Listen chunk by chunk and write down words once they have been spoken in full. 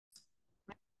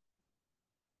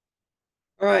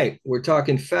All right, we're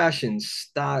talking fashion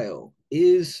style.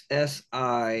 Is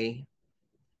SI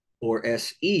or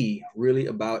SE really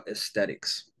about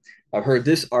aesthetics? I've heard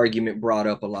this argument brought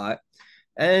up a lot,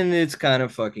 and it's kind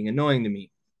of fucking annoying to me.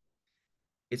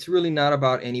 It's really not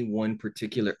about any one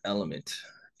particular element.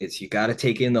 It's you got to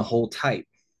take in the whole type.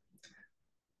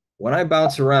 When I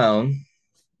bounce around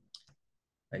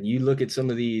and you look at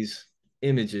some of these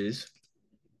images,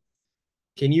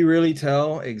 can you really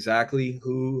tell exactly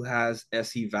who has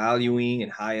SE valuing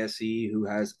and high SE, who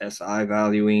has SI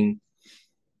valuing?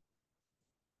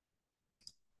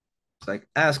 It's like,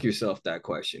 ask yourself that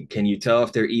question. Can you tell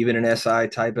if they're even an SI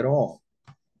type at all?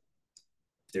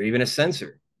 If they're even a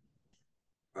sensor?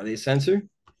 Are they a sensor?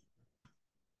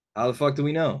 How the fuck do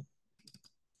we know?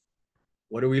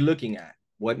 What are we looking at?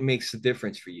 What makes the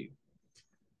difference for you?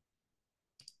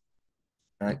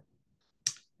 Right?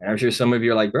 And I'm sure some of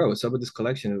you are like, bro, what's up with this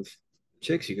collection of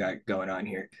chicks you got going on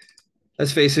here?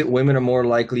 Let's face it, women are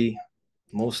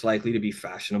most likely to be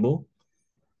fashionable,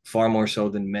 far more so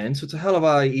than men. So it's a hell of a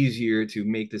lot easier to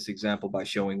make this example by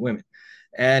showing women.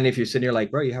 And if you're sitting here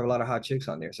like, bro, you have a lot of hot chicks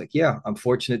on there. It's like, yeah, I'm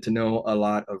fortunate to know a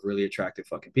lot of really attractive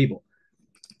fucking people.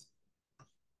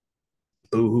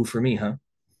 Boo hoo for me, huh?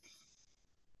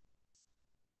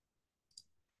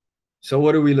 So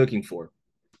what are we looking for?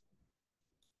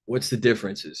 What's the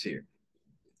differences here?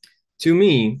 To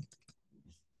me,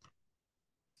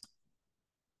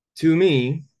 to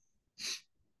me,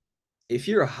 if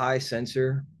you're a high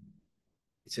sensor,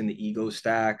 it's in the ego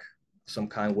stack, some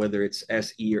kind, whether it's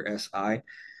SE or SI,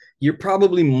 you're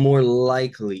probably more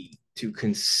likely to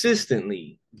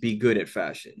consistently be good at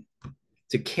fashion,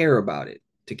 to care about it,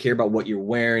 to care about what you're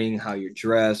wearing, how you're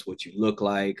dressed, what you look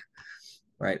like,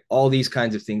 right? All these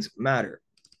kinds of things matter.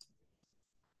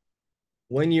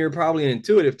 When you're probably an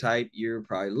intuitive type, you're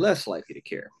probably less likely to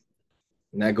care.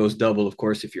 And that goes double, of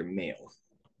course, if you're male.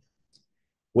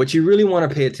 What you really want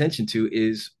to pay attention to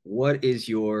is what is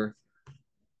your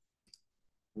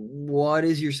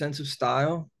sense of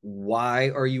style?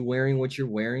 Why are you wearing what you're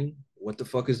wearing? What the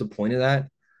fuck is the point of that?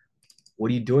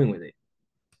 What are you doing with it?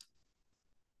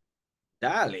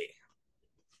 Dale,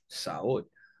 Saud.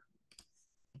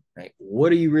 Right?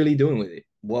 What are you really doing with it?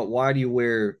 Why do you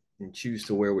wear and choose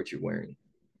to wear what you're wearing?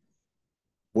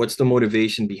 What's the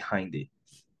motivation behind it?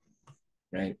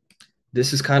 Right?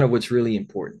 This is kind of what's really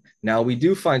important. Now, we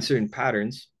do find certain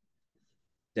patterns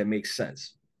that make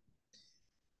sense.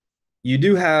 You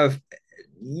do have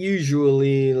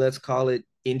usually, let's call it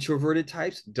introverted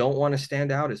types, don't want to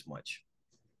stand out as much.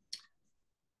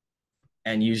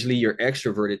 And usually your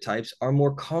extroverted types are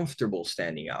more comfortable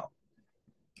standing out.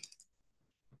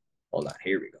 Hold on,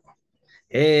 here we go.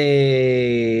 Hey.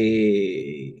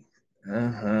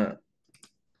 Uh-huh.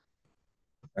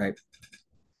 Right.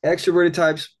 Extroverted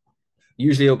types,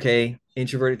 usually okay.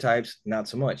 Introverted types, not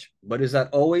so much. But is that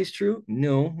always true?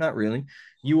 No, not really.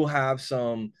 You will have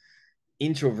some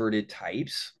introverted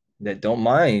types that don't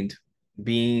mind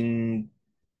being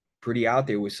pretty out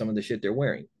there with some of the shit they're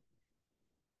wearing.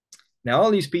 Now, all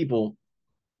these people,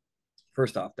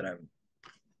 first off, that I'm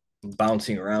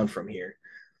bouncing around from here,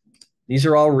 these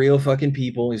are all real fucking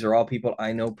people. These are all people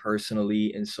I know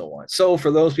personally and so on. So, for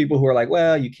those people who are like,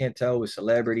 well, you can't tell with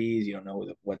celebrities, you don't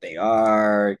know what they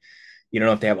are, you don't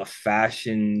know if they have a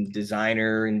fashion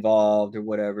designer involved or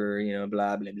whatever,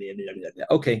 blah, blah, blah, blah, blah, blah.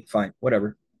 Okay, fine,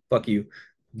 whatever. Fuck you.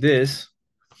 This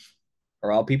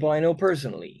are all people I know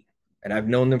personally. And I've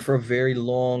known them for a very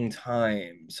long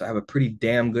time. So I have a pretty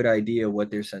damn good idea what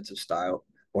their sense of style,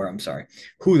 or I'm sorry,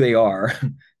 who they are,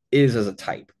 is as a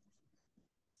type.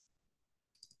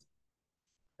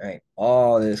 Right?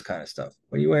 All this kind of stuff.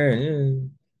 What are you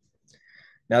wearing?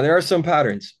 Now, there are some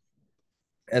patterns,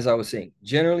 as I was saying.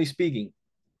 Generally speaking,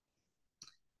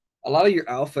 a lot of your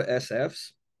alpha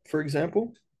SFs, for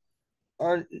example,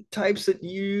 are types that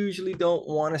usually don't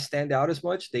want to stand out as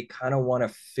much. They kind of want to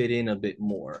fit in a bit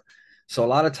more. So a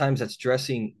lot of times that's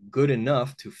dressing good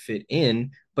enough to fit in,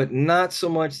 but not so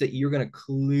much that you're going to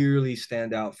clearly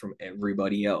stand out from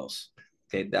everybody else.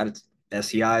 Okay, that's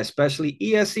SEI, especially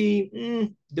ESE,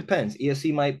 depends. ESE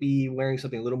might be wearing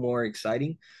something a little more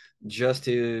exciting just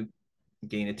to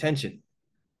gain attention.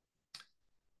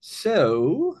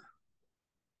 So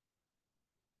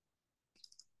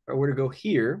if I were to go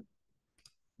here,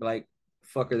 like,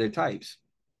 fuck are their types?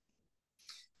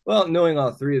 Well, knowing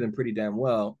all three of them pretty damn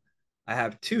well, I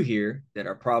have two here that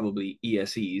are probably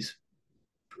ESEs,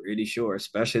 pretty sure,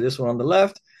 especially this one on the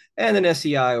left, and an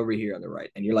SEI over here on the right.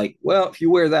 And you're like, well, if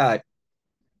you wear that,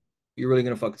 you're really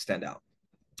gonna fucking stand out.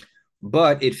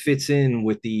 But it fits in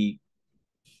with the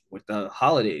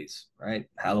holidays, right?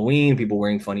 Halloween, people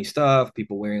wearing funny stuff,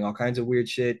 people wearing all kinds of weird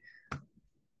shit.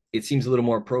 it seems a little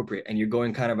more appropriate. And you're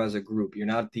going kind of as a group. You're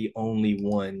not the only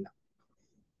one,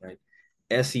 right?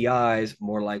 SEIs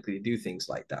more likely to do things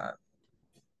like that.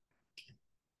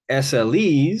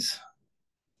 SLEs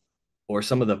or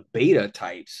some of the beta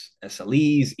types,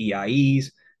 SLEs,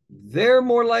 EIEs, they're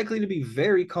more likely to be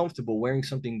very comfortable wearing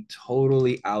something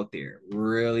totally out there,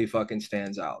 really fucking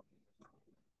stands out,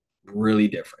 really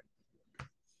different.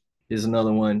 Here's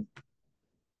another one,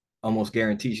 almost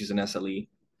guarantees she's an SLE.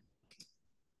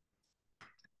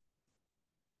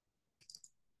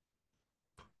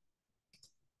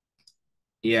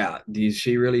 Yeah, does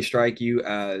she really strike you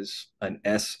as an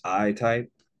SI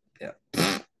type? Yeah.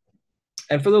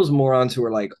 And for those morons who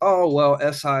are like, oh, well,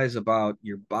 SI is about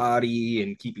your body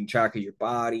and keeping track of your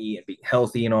body and being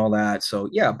healthy and all that. So,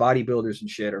 yeah, bodybuilders and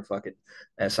shit are fucking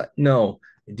SI. No.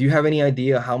 Do you have any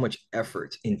idea how much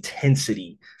effort,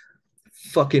 intensity,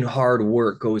 fucking hard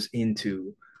work goes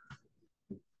into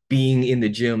being in the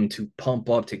gym to pump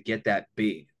up to get that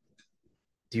big?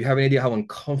 Do you have any idea how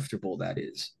uncomfortable that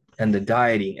is? And the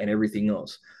dieting and everything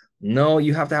else? No,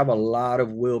 you have to have a lot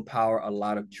of willpower, a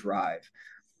lot of drive.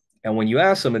 And when you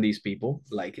ask some of these people,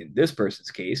 like in this person's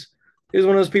case, is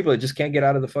one of those people that just can't get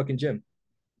out of the fucking gym.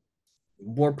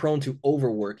 More prone to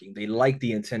overworking. They like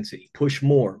the intensity. Push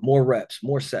more reps,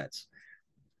 more sets.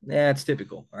 It's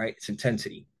typical. All right. It's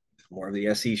intensity. More of the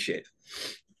SE shit.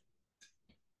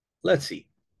 Let's see.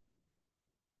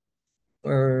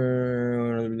 Boom.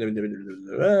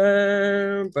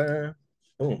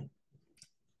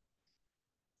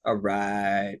 All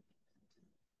right.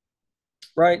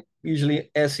 Right. Usually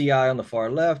SEI on the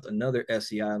far left, another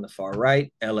SEI on the far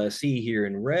right, LSE here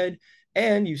in red.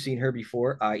 And you've seen her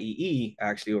before, IEE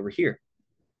actually over here.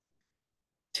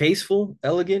 Tasteful,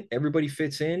 elegant, everybody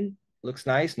fits in, looks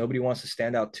nice. Nobody wants to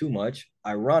stand out too much.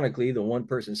 Ironically, the one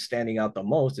person standing out the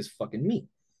most is fucking me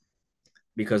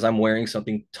because I'm wearing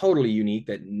something totally unique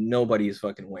that nobody is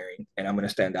fucking wearing, and I'm going to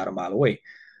stand out a mile away.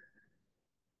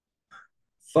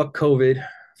 Fuck COVID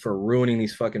for ruining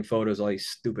these fucking photos, all these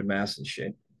stupid masks and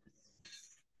shit.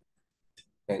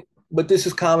 But this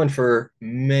is common for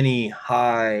many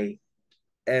high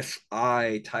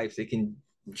SI types. They can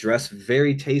dress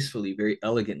very tastefully, very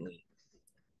elegantly,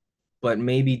 but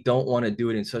maybe don't want to do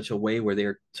it in such a way where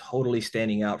they're totally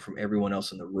standing out from everyone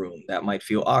else in the room. That might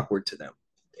feel awkward to them.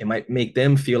 It might make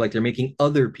them feel like they're making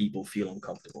other people feel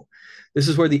uncomfortable. This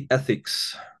is where the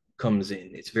ethics comes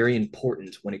in. It's very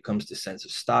important when it comes to sense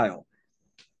of style.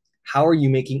 How are you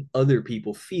making other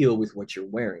people feel with what you're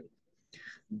wearing?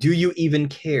 Do you even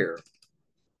care?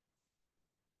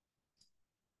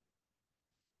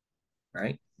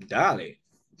 Right? Dale.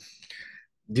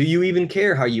 Do you even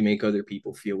care how you make other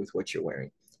people feel with what you're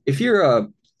wearing? If you're a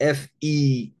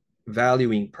FE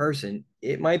valuing person,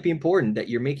 it might be important that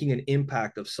you're making an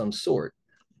impact of some sort.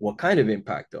 What kind of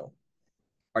impact, though?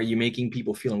 Are you making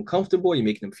people feel uncomfortable? Are you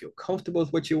making them feel comfortable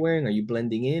with what you're wearing? Are you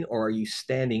blending in or are you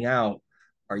standing out?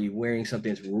 Are you wearing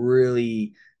something that's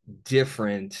really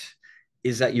different?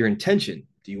 Is that your intention?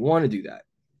 Do you want to do that?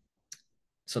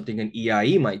 Something an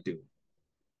EIE might do.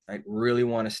 I really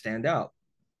want to stand out.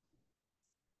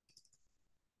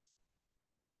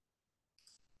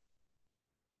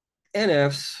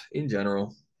 NFs in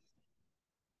general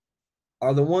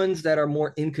are the ones that are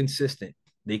more inconsistent.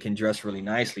 They can dress really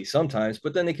nicely sometimes,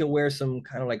 but then they can wear some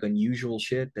kind of like unusual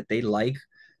shit that they like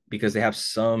because they have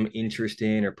some interest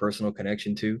in or personal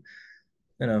connection to.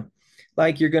 You know,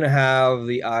 like you're going to have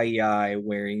the IEI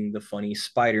wearing the funny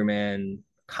Spider Man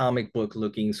comic book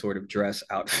looking sort of dress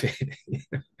outfit.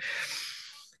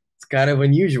 It's kind of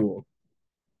unusual,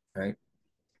 right?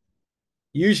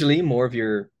 Usually, more of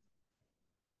your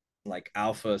like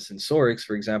alpha sensorics,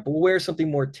 for example, will wear something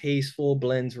more tasteful,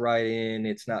 blends right in.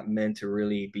 It's not meant to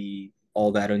really be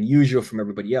all that unusual from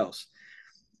everybody else.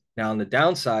 Now, on the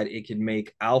downside, it can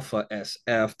make alpha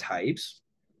SF types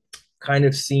kind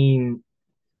of seem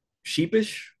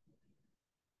sheepish,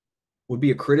 would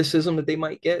be a criticism that they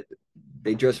might get.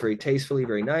 They dress very tastefully,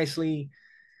 very nicely,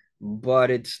 but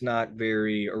it's not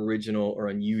very original or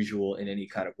unusual in any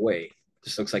kind of way. It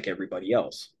just looks like everybody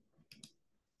else.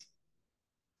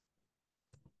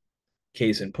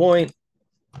 Case in point,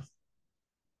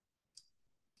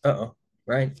 uh-oh,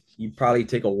 right? You probably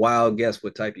take a wild guess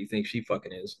what type you think she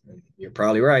fucking is. You're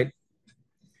probably right.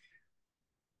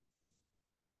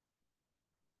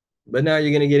 But now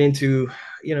you're going to get into,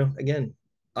 again,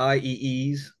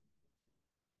 IEEs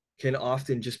can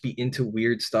often just be into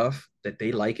weird stuff that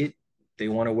they like it. They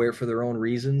want to wear it for their own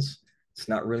reasons. It's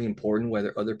not really important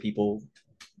whether other people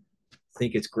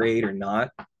think it's great or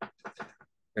not.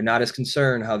 They're not as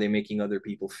concerned how they're making other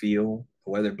people feel.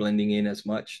 whether they're blending in as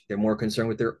much. They're more concerned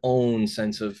with their own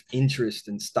sense of interest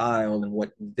and style and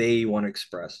what they want to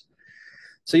express.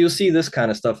 So you'll see this kind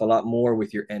of stuff a lot more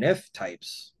with your NF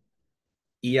types,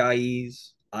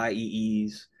 EIEs,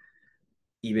 IEEs,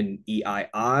 even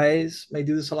EIIs may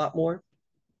do this a lot more.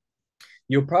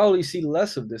 You'll probably see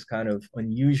less of this kind of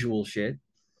unusual shit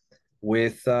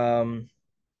with what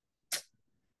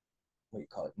do you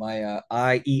call it? My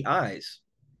IEIs.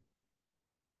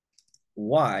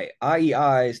 Why?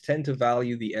 IEIs tend to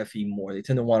value the FE more. They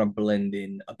tend to want to blend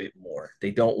in a bit more.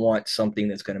 They don't want something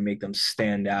that's going to make them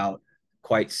stand out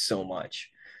quite so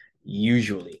much,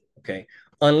 usually. Okay.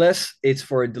 Unless it's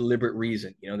for a deliberate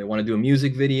reason. You know, they want to do a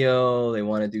music video, they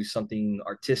want to do something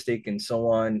artistic and so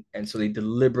on. And so they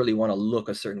deliberately want to look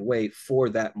a certain way for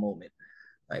that moment.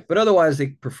 Right. But otherwise, they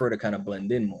prefer to kind of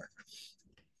blend in more.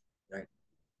 Right.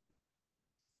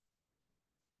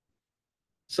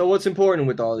 So, what's important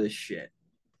with all this shit?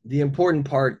 The important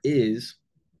part is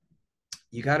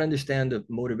you got to understand the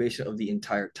motivation of the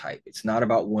entire type. It's not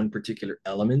about one particular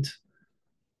element.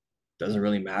 Doesn't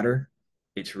really matter.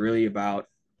 It's really about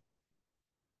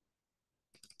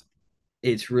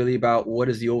what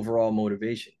is the overall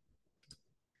motivation.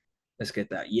 Let's get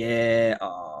that. Yeah.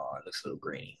 Oh, it looks a little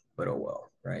grainy, but oh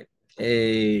well. Right.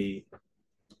 Hey.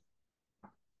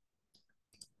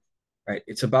 Right.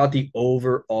 It's about the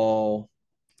overall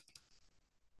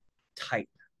type.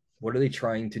 What are they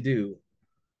trying to do?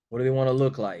 What do they want to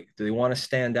look like? Do they want to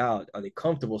stand out? Are they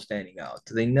comfortable standing out?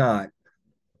 Do they not?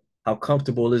 How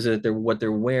comfortable is it? They're what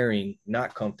they're wearing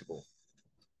not comfortable?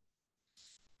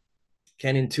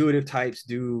 Can intuitive types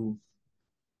do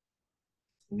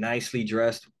nicely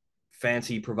dressed,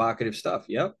 fancy, provocative stuff?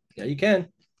 Yep. Yeah, you can.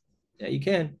 Yeah, you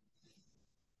can.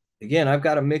 Again, I've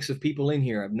got a mix of people in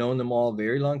here. I've known them all a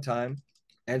very long time.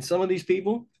 And some of these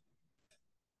people,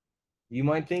 you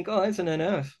might think, oh, that's an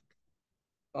NF.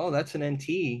 Oh, that's an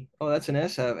NT. Oh, that's an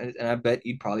SF. And I bet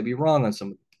you'd probably be wrong on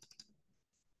some.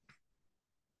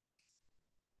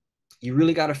 You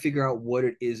really got to figure out what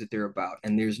it is that they're about.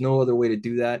 And there's no other way to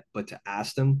do that but to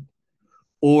ask them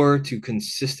or to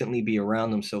consistently be around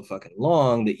them so fucking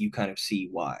long that you kind of see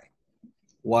why.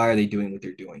 Why are they doing what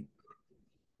they're doing?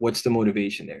 What's the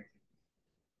motivation there?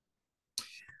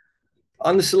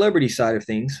 On the celebrity side of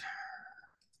things,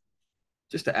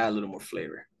 just to add a little more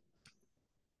flavor,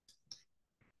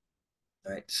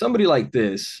 right? Somebody like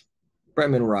this,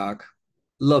 Bretman Rock,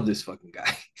 love this fucking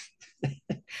guy,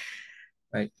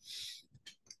 right?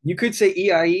 You could say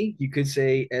EIE, you could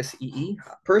say SEE.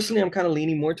 Personally, I'm kind of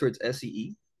leaning more towards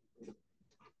SEE.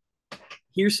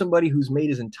 Here's somebody who's made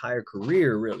his entire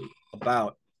career really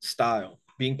about style,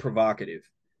 being provocative,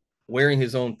 wearing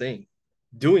his own thing,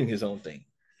 doing his own thing.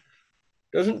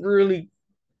 Doesn't really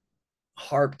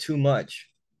harp too much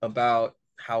about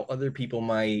how other people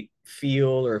might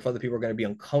feel or if other people are going to be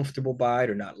uncomfortable by it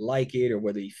or not like it or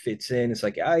whether he fits in. It's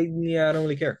like, I don't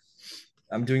really care.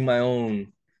 I'm doing my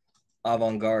own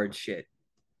avant-garde shit.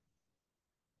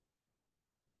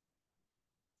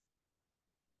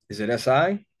 Is it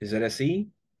SI? Is it SE?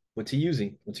 What's he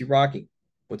using? What's he rocking?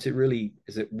 What's it really?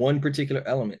 Is it one particular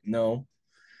element? No,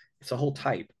 it's a whole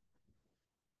type.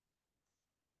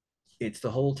 It's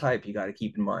the whole type you got to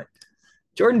keep in mind.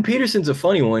 Jordan Peterson's a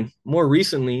funny one. More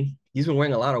recently, he's been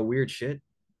wearing a lot of weird shit.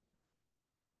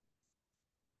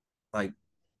 Like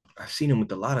I've seen him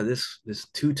with a lot of this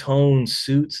two-tone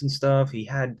suits and stuff. He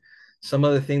had some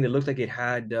other thing that looked like it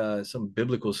had some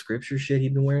biblical scripture shit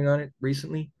he'd been wearing on it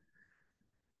recently.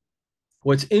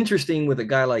 What's interesting with a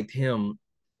guy like him,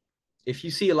 if you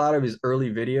see a lot of his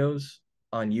early videos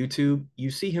on YouTube,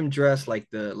 you see him dressed like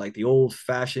the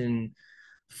old-fashioned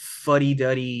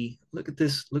fuddy-duddy. Look at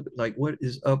this. Look like what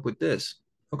is up with this?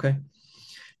 Okay.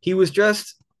 He was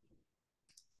dressed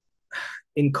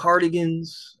in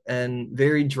cardigans and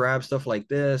very drab stuff like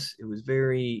this. It was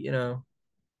very,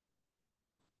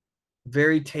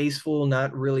 very tasteful,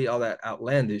 not really all that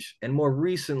outlandish. And more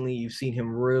recently, you've seen him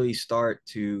really start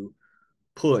to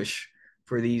push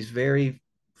for these very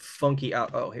funky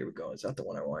out. Oh, here we go. Is that the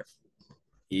one I want?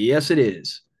 Yes, it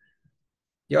is.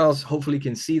 Y'all hopefully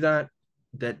can see that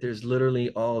there's literally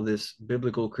all this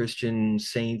biblical Christian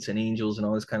saints and angels and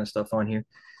all this kind of stuff on here.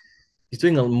 He's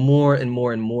doing a more and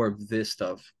more and more of this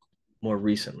stuff more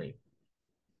recently.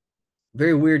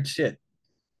 Very weird shit.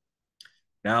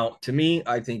 Now, to me,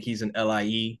 I think he's an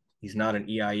LIE. He's not an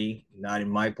EIE, not in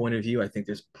my point of view. I think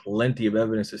there's plenty of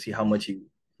evidence to see how much he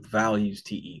values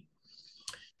TE.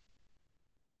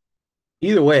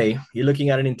 Either way, you're looking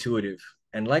at an intuitive.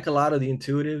 And like a lot of the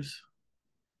intuitives,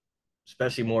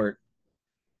 especially more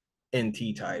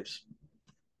NT types,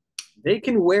 they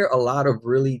can wear a lot of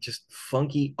really just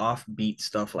funky offbeat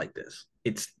stuff like this.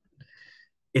 it's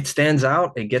it stands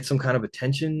out. It gets some kind of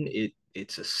attention.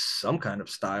 It's some kind of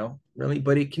style, really,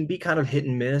 but it can be kind of hit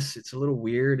and miss. It's a little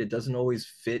weird. It doesn't always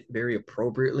fit very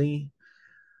appropriately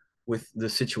with the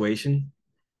situation.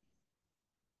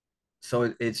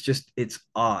 So it's just it's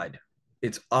odd.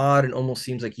 It's odd and almost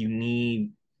seems like you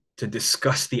need to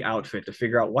discuss the outfit to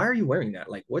figure out why are you wearing that?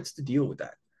 Like, what's the deal with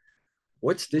that?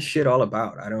 What's this shit all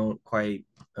about? I don't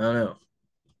know.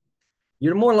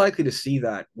 You're more likely to see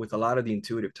that with a lot of the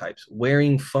intuitive types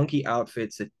wearing funky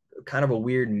outfits that kind of a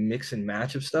weird mix and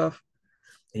match of stuff.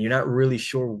 And you're not really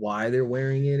sure why they're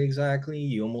wearing it exactly.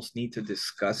 You almost need to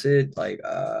discuss it. Like,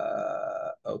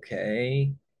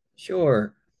 okay,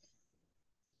 sure.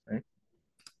 Right?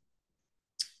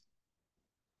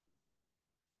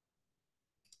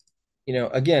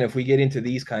 Again, if we get into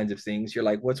these kinds of things, you're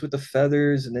like, what's with the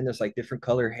feathers? And then there's like different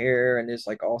color hair and there's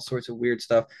like all sorts of weird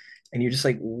stuff. And you're just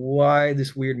like, why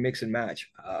this weird mix and match?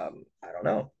 I don't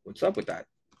know. What's up with that?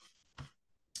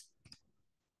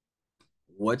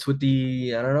 What's with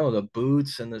the, I don't know, the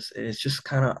boots and this? It's just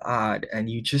kind of odd. And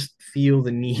you just feel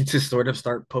the need to sort of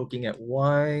start poking at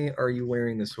why are you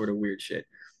wearing this sort of weird shit?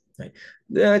 Like,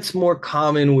 that's more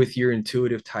common with your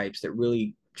intuitive types that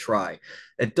really try.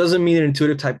 It doesn't mean an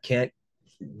intuitive type can't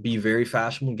be very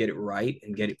fashionable and get it right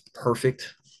and get it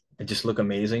perfect and just look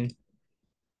amazing.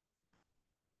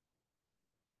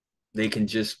 They can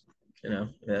just,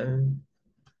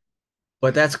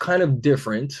 but that's kind of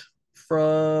different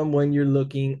from when you're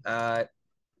looking at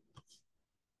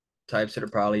types that are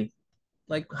probably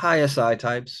like high SI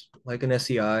types, like an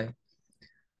SEI.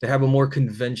 They have a more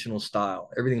conventional style.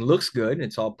 Everything looks good and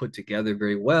it's all put together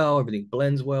very well. Everything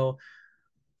blends well,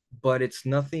 but it's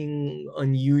nothing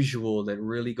unusual that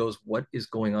really goes, what is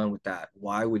going on with that?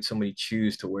 Why would somebody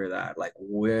choose to wear that? Like,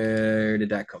 where did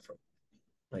that come from?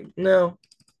 Like, no,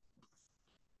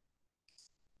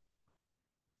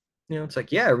 it's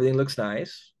like, yeah, everything looks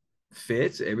nice,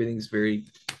 fits, everything's very,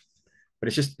 but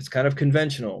it's kind of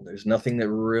conventional. There's nothing that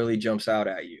really jumps out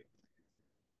at you.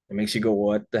 It makes you go,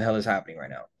 what the hell is happening right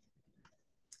now?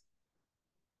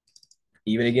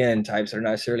 Even again, types that are not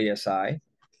necessarily SI,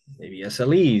 maybe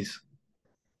SLEs.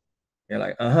 You're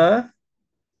like, uh-huh.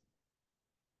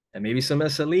 And maybe some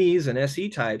SLEs and SE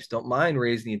types don't mind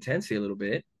raising the intensity a little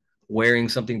bit, wearing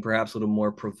something perhaps a little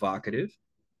more provocative,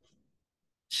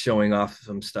 showing off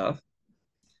some stuff,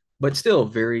 but still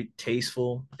very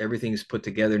tasteful. Everything's put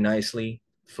together nicely,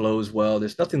 flows well.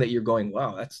 There's nothing that you're going,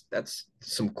 wow, that's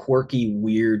some quirky,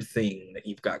 weird thing that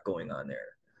you've got going on there.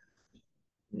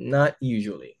 Not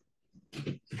usually.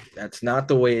 That's not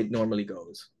the way it normally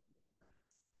goes.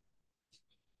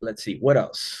 Let's see, what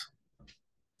else?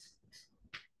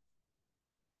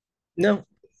 No,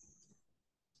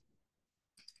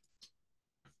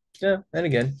 yeah, and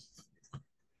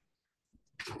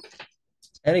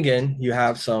again, you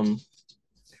have some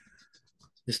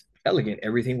just elegant.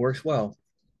 Everything works well.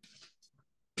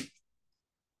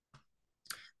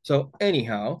 So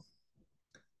anyhow,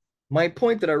 my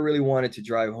point that I really wanted to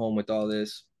drive home with all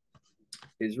this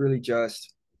is really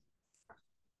just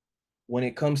when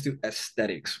it comes to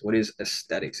aesthetics. What is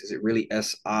aesthetics? Is it really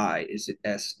SI? Is it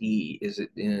SE? Is it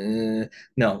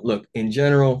no, look, in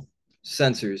general,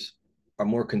 sensors are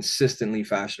more consistently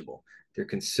fashionable. They're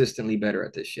consistently better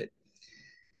at this shit.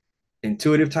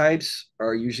 Intuitive types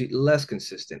are usually less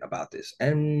consistent about this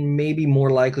and maybe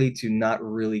more likely to not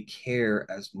really care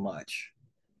as much,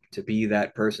 to be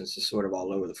that person's just sort of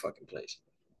all over the fucking place.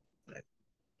 Right?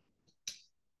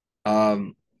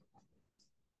 Um,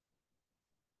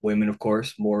 Women, of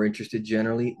course, more interested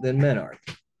generally than men are.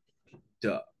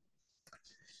 Duh.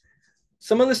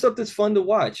 Some of the stuff that's fun to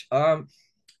watch. An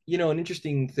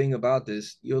interesting thing about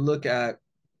this, you'll look at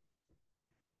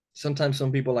sometimes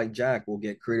some people like Jack will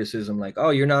get criticism like,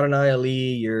 oh, you're not an ILE,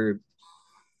 you're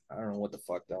I don't know what the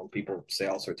fuck though. People say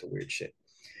all sorts of weird shit.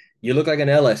 You look like an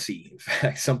LSE. In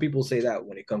fact, some people say that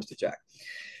when it comes to Jack.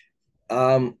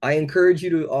 I encourage you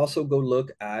to also go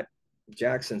look at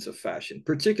Jack's sense of fashion.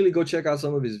 Particularly go check out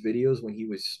some of his videos when he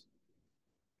was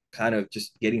kind of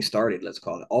just getting started, let's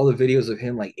call it. All the videos of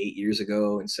him like 8 years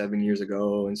ago and 7 years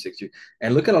ago and 6 years.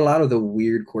 And look at a lot of the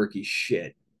weird, quirky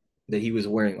shit that he was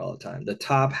wearing all the time. The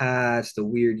top hats, the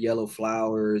weird yellow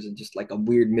flowers, and just like a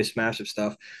weird mishmash of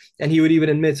stuff. And he would even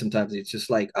admit sometimes it's just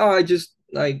like, oh, I just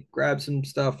like grabbed some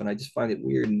stuff and I just find it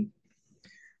weird and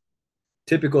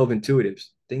typical of intuitives.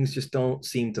 Things just don't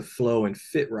seem to flow and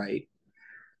fit right.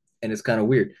 And it's kind of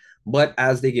weird. But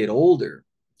as they get older,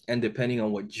 and depending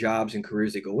on what jobs and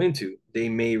careers they go into, they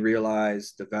may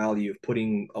realize the value of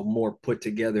putting a more put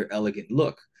together, elegant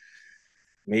look.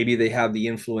 Maybe they have the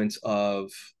influence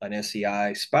of an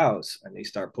SEI spouse and they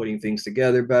start putting things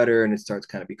together better and it starts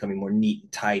kind of becoming more neat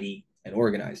and tidy and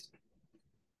organized.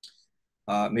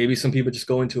 Maybe some people just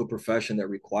go into a profession that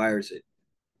requires it,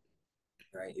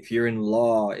 right? If you're in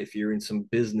law, if you're in some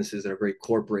businesses that are very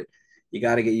corporate, you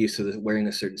got to get used to wearing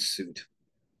a certain suit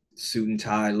and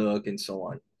tie look, and so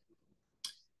on.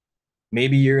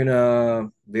 Maybe you're in a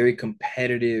very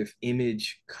competitive,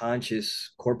 image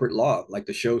conscious corporate law, like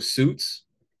the show Suits.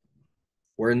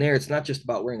 Where in there, it's not just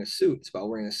about wearing a suit, it's about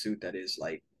wearing a suit that is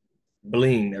like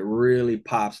bling, that really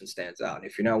pops and stands out. And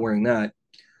if you're not wearing that,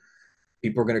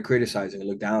 people are going to criticize and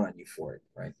look down on you for it,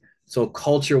 right? So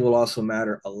culture will also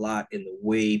matter a lot in the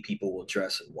way people will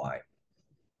dress and why.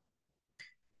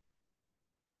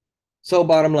 So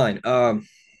bottom line,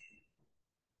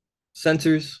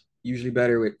 censors usually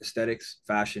better with aesthetics,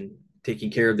 fashion,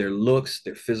 taking care of their looks,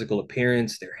 their physical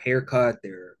appearance, their haircut,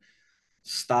 their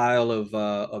style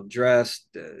of dress,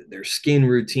 their skin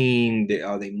routine.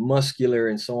 Are they muscular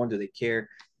and so on? Do they care?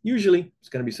 Usually, it's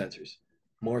going to be censors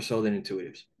more so than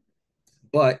intuitives.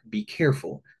 But be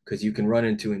careful because you can run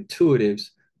into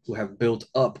intuitives who have built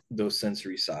up those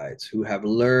sensory sides, who have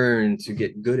learned to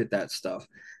get good at that stuff.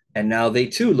 And now they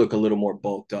too look a little more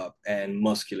bulked up and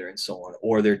muscular and so on,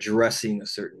 or they're dressing a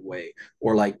certain way.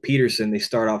 Or like Peterson, they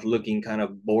start off looking kind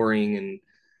of boring and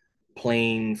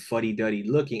plain, fuddy duddy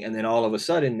looking. And then all of a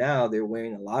sudden, now they're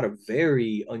wearing a lot of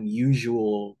very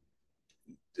unusual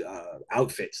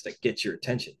outfits that get your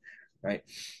attention, right?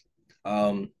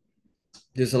 Um,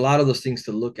 there's a lot of those things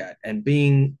to look at and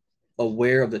being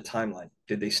aware of the timeline.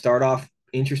 Did they start off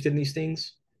interested in these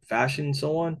things, fashion and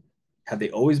so on? Have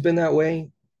they always been that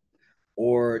way?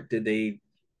 Or did they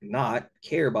not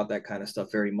care about that kind of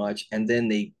stuff very much? And then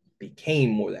they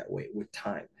became more that way with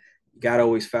time. You got to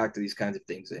always factor these kinds of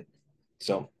things in.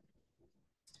 So,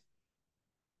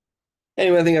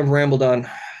 anyway, I think I've rambled on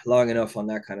long enough on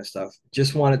that kind of stuff.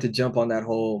 Just wanted to jump on that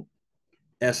whole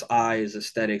SI is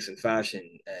aesthetics and fashion,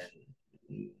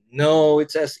 and no,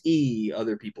 it's SE.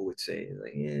 Other people would say,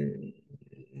 like,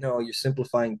 no, you're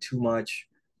simplifying too much.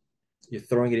 You're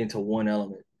throwing it into one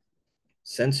element.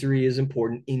 Sensory is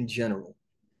important in general,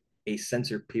 a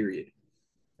sensor period,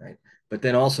 right? But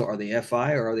then also, are they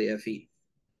FI or are they FE?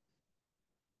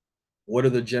 What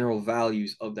are the general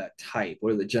values of that type?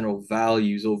 What are the general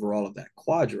values overall of that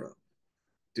quadra?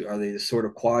 Are they the sort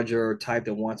of quadra type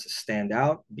that wants to stand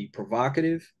out, be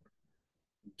provocative,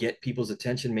 get people's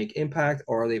attention, make impact,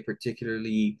 or are they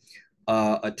particularly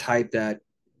a type that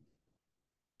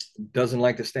doesn't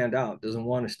like to stand out, doesn't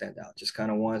want to stand out, just kind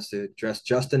of wants to dress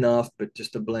just enough, but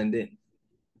just to blend in,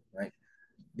 right?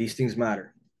 These things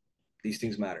matter. These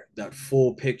things matter. That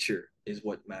full picture is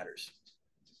what matters.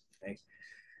 Okay.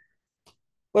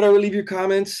 But I will leave your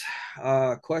comments,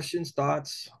 questions,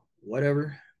 thoughts,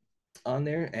 whatever on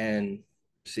there, and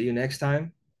see you next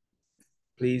time.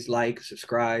 Please like,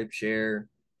 subscribe, share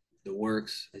the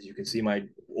works. As you can see, my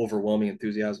overwhelming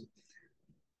enthusiasm.